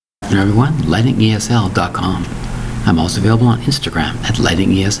afternoon, everyone. LightningESL.com. I'm also available on Instagram at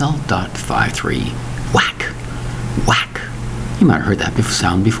lightningesl.53. Whack. Whack. You might have heard that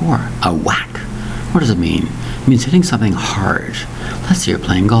sound before. A whack. What does it mean? It means hitting something hard. Let's say you're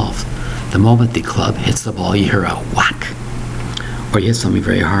playing golf. The moment the club hits the ball, you hear a whack. Or you hit something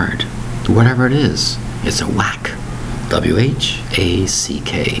very hard. Whatever it is, it's a whack.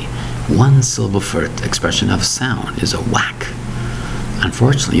 W-H-A-C-K. One syllable for expression of sound is a whack.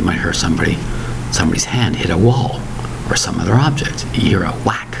 Unfortunately, you might hear somebody's hand hit a wall or some other object. You hear a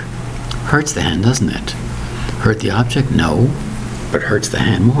whack. Hurts the hand, doesn't it? Hurt the object? No, but hurts the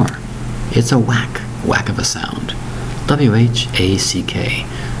hand more. It's a whack. Whack of a sound. W-H-A-C-K.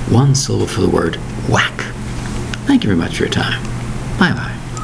 One syllable for the word whack. Thank you very much for your time. Bye-bye.